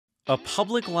a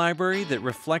public library that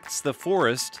reflects the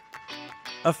forest,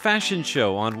 a fashion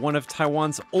show on one of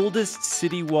Taiwan's oldest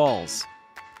city walls,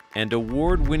 and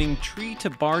award-winning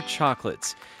tree-to-bar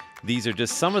chocolates. These are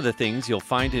just some of the things you'll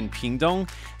find in Pingtung,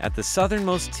 at the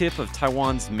southernmost tip of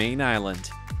Taiwan's main island.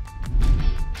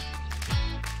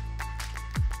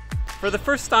 For the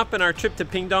first stop in our trip to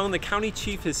Pingtung, the county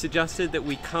chief has suggested that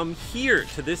we come here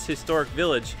to this historic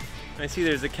village. I see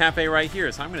there's a cafe right here,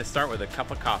 so I'm going to start with a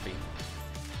cup of coffee.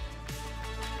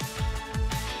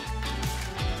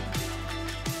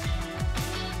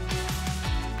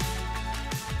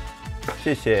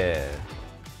 谢谢。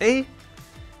哎，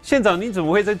县长，你怎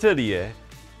么会在这里？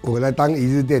我来当一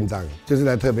日店长，就是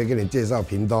来特别给你介绍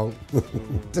屏东。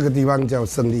这个地方叫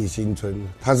胜利新村，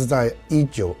它是在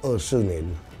1924年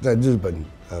在日本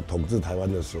统治台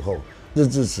湾的时候，日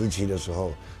治时期的时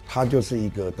候，它就是一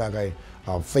个大概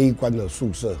非官的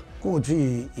宿舍。过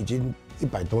去已经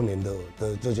100多年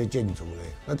的这些建筑呢，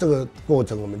那这个过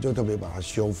程我们就特别把它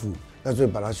修复。那所以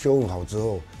把它修复好之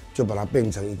后，就把它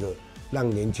变成一个让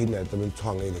年轻人这边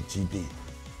创业的基地。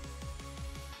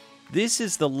 This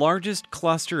is the largest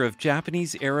cluster of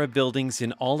Japanese-era buildings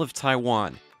in all of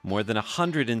Taiwan, more than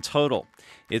 100 in total.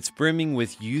 It's brimming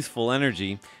with youthful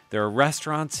energy. There are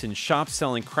restaurants and shops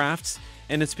selling crafts,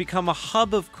 and it's become a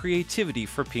hub of creativity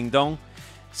for Pingtung.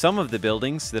 Some of the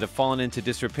buildings that have fallen into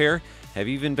disrepair have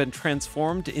even been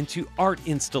transformed into art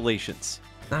installations.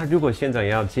 那如果县长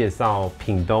要介绍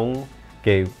屏东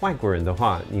给外国人的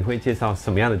话，你会介绍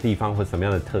什么样的地方或什么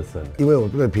样的特色呢？因为我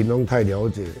对屏东太了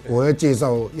解，我要介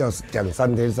绍要讲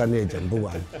3天3夜讲不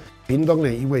完。屏东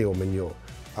呢，因为我们有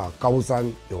高山，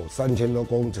有3000多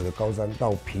公尺的高山，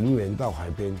到平原到海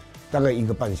边大概1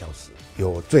个半小时。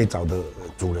有最早的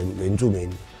主人原住民，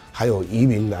还有移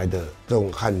民来的这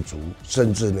种汉族，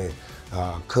甚至呢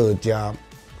客家、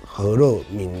河洛、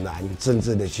闽南，甚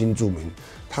至的新住民，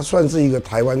它算是一个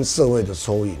台湾社会的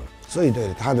缩影。所以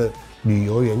呢，它的 旅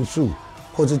游元素，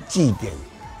或是祭典，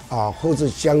或是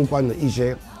相关的一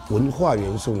些文化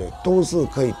元素呢，都是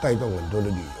可以带动很多的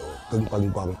旅游跟观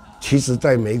光。其实，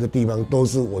在每一个地方都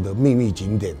是我的秘密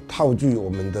景点。套句我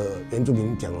们的原住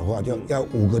民讲的话，叫要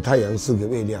5个太阳4个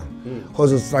月亮，或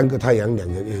是3个太阳2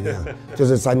个月亮，就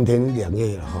是3天2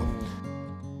夜了哈。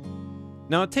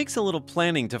 Now, it takes a little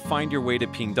planning to find your way to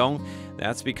Pingtung.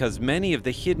 That's because many of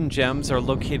the hidden gems are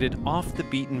located off the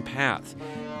beaten path.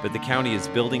 But the county is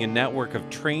building a network of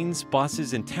trains,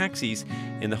 buses, and taxis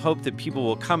in the hope that people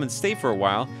will come and stay for a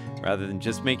while rather than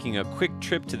just making a quick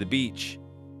trip to the beach.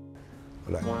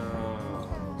 来，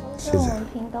是我们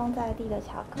屏东在地的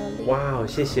巧克力。哇，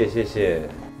谢谢谢谢，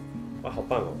哇，好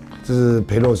棒哦！这是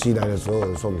裴洛西来的时候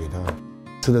我送给他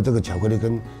吃的这个巧克力，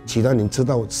跟其他您吃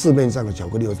到市面上的巧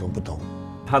克力有什么不同？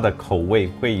 它的口味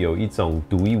会有一种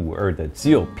独一无二的，只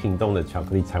有屏东的巧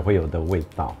克力才会有的味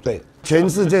道。对，全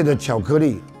世界的巧克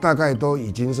力大概都已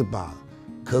经是把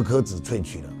可可脂萃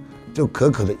取了，就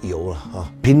可可的油了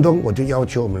啊。屏东我就要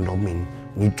求我们农民，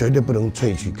你绝对不能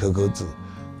萃取可可脂，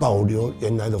保留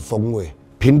原来的风味。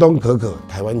屏东可可，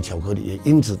台湾巧克力也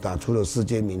因此打出了世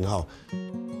界名号。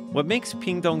 What makes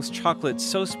Pingtung's chocolate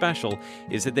so special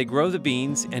is that they grow the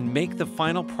beans and make the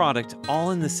final product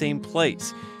all in the same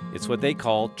place. It's what they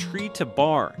call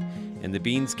tree-to-bar, and the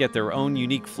beans get their own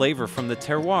unique flavor from the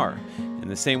terroir, in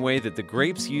the same way that the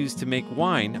grapes used to make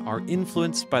wine are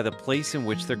influenced by the place in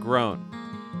which they're grown.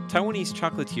 Taiwanese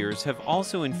chocolatiers have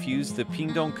also infused the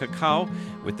Pingtung cacao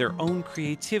with their own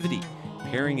creativity,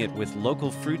 pairing it with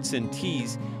local fruits and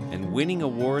teas and winning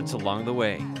awards along the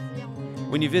way.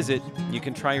 When you visit, you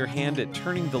can try your hand at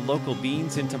turning the local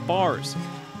beans into bars.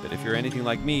 But if you're anything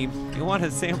like me, you'll want to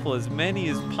sample as many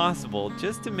as possible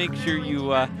just to make sure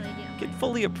you can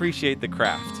fully appreciate the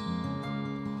craft.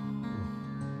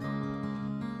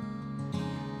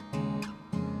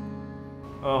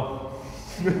 Oh.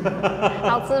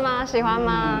 好吃吗？喜欢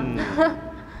吗？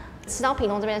吃到屏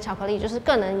东这边的巧克力，就是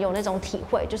更能有那种体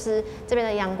会，就是这边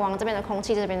的阳光、这边的空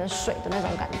气、这边的水的那种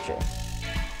感觉。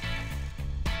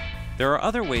 There are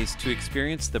other ways to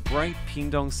experience the bright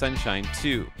Pingtung sunshine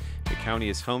too. The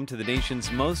county is home to the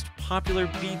nation's most popular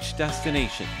beach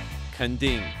destination,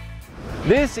 Kending.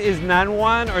 This is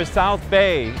Nanwan or South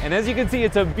Bay, and as you can see,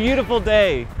 it's a beautiful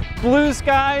day. Blue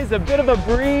skies, a bit of a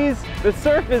breeze, the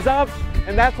surf is up,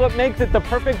 and that's what makes it the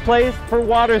perfect place for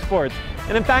water sports.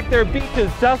 And in fact, there are beaches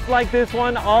just like this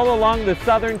one all along the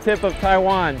southern tip of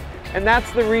Taiwan. And that's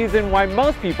the reason why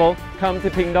most people come to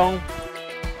Pingtung.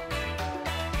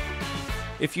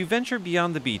 If you venture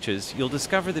beyond the beaches, you'll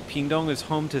discover that Pingtung is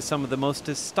home to some of the most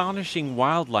astonishing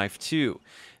wildlife too.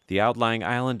 The outlying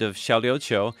island of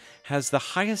Xiaoliuqiu has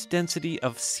the highest density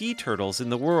of sea turtles in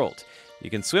the world. You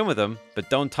can swim with them,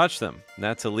 but don't touch them.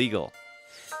 That's illegal.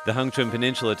 The Hengchun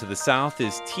Peninsula to the south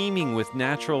is teeming with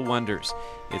natural wonders.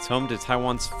 It's home to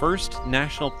Taiwan's first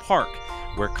national park,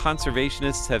 where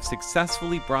conservationists have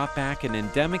successfully brought back an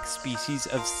endemic species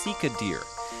of sika deer.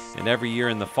 And every year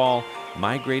in the fall,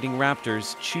 migrating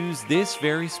raptors choose this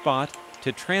very spot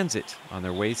to transit on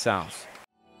their way south.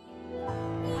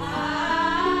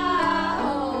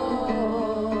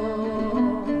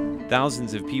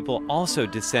 Thousands of people also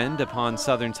descend upon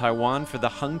southern Taiwan for the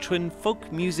Hengchun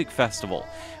Folk Music Festival,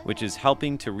 which is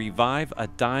helping to revive a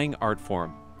dying art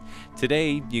form.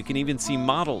 Today, you can even see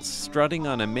models strutting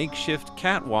on a makeshift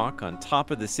catwalk on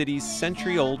top of the city's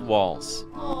century-old walls.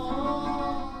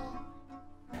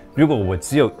 如果我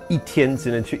只有一天只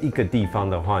能去一个地方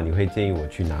的话，你会建议我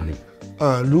去哪里？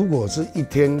如果是一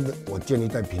天，我建议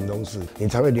在屏东市，你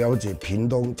才会了解屏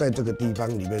东在这个地方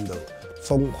里面的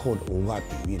丰厚的文化底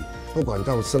蕴。不管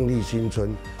到胜利新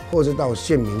村，或是到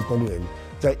县民公园，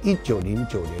在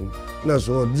1909年那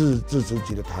时候日治时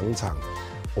期的糖厂，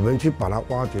我们去把它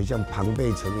挖掘，像庞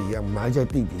贝城一样埋在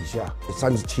地底下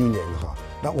37年哈，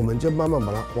那我们就慢慢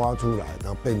把它挖出来，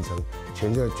然后变成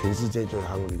全世界最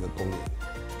夯的一个公园。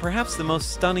Perhaps the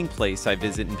most stunning place I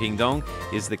visit in Pingtung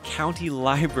is the county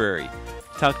library.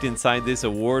 Tucked inside this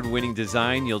award-winning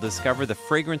design, you'll discover the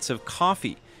fragrance of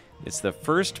coffee. It's the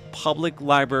first public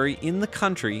library in the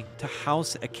country to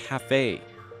house a cafe.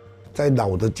 在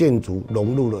老的建筑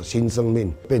融入了新生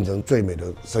命，变成最美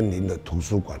的森林的图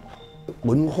书馆。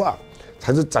文化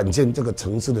才是展现这个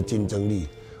城市的竞争力，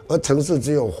而城市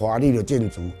只有华丽的建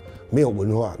筑，没有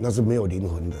文化，那是没有灵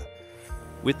魂的。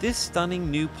With this stunning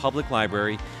new public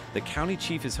library, the county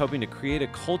chief is hoping to create a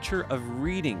culture of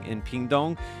reading in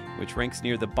Pingtung, which ranks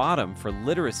near the bottom for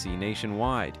literacy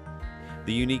nationwide.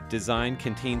 The unique design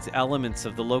contains elements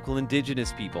of the local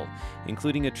indigenous people,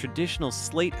 including a traditional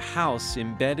slate house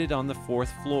embedded on the 4th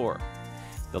floor.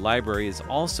 The library is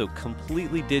also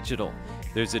completely digital.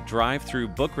 There's a drive-through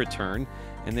book return,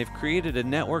 and they've created a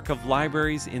network of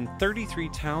libraries in 33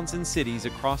 towns and cities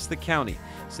across the county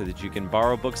so that you can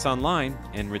borrow books online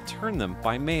and return them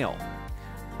by mail.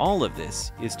 All of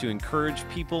this is to encourage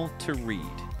people to read.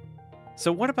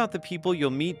 So what about the people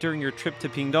you'll meet during your trip to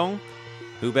Pingtung?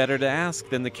 Who better to ask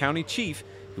than the county chief,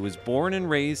 who was born and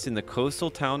raised in the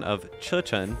coastal town of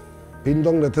Chen. 屏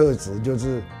东的特质就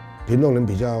是屏东人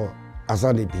比较阿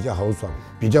萨里比较豪爽，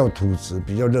比较土质，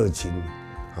比较热情。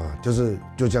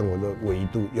就像我的纬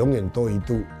度，永远多一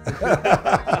度。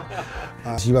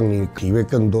希望你体会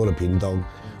更多的屏东。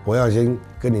我要先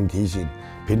跟您提醒，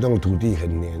屏东的土地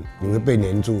很黏，你会被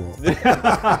黏住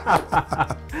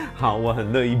哦。好，我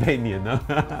很乐意被黏呢。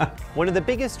One of the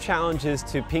biggest challenges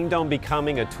to Pingtung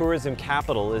becoming a tourism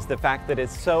capital is the fact that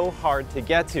it's so hard to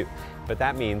get to, but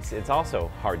that means it's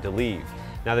also hard to leave.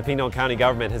 Now, the Pingtung County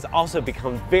government has also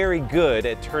become very good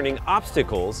at turning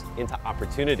obstacles into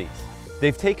opportunities.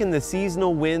 They've taken the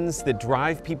seasonal winds that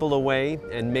drive people away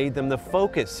and made them the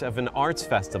focus of an arts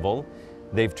festival.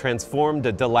 They've transformed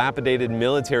a dilapidated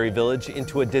military village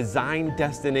into a design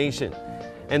destination.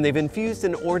 And they've infused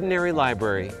an ordinary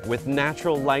library with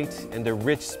natural light and a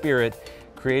rich spirit,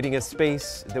 creating a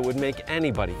space that would make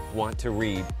anybody want to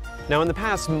read. Now, in the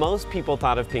past, most people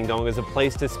thought of Pingtung as a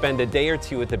place to spend a day or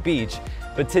two at the beach,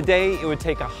 but today it would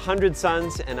take 100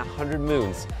 suns and 100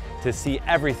 moons to see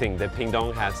everything that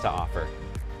Pingtung has to offer.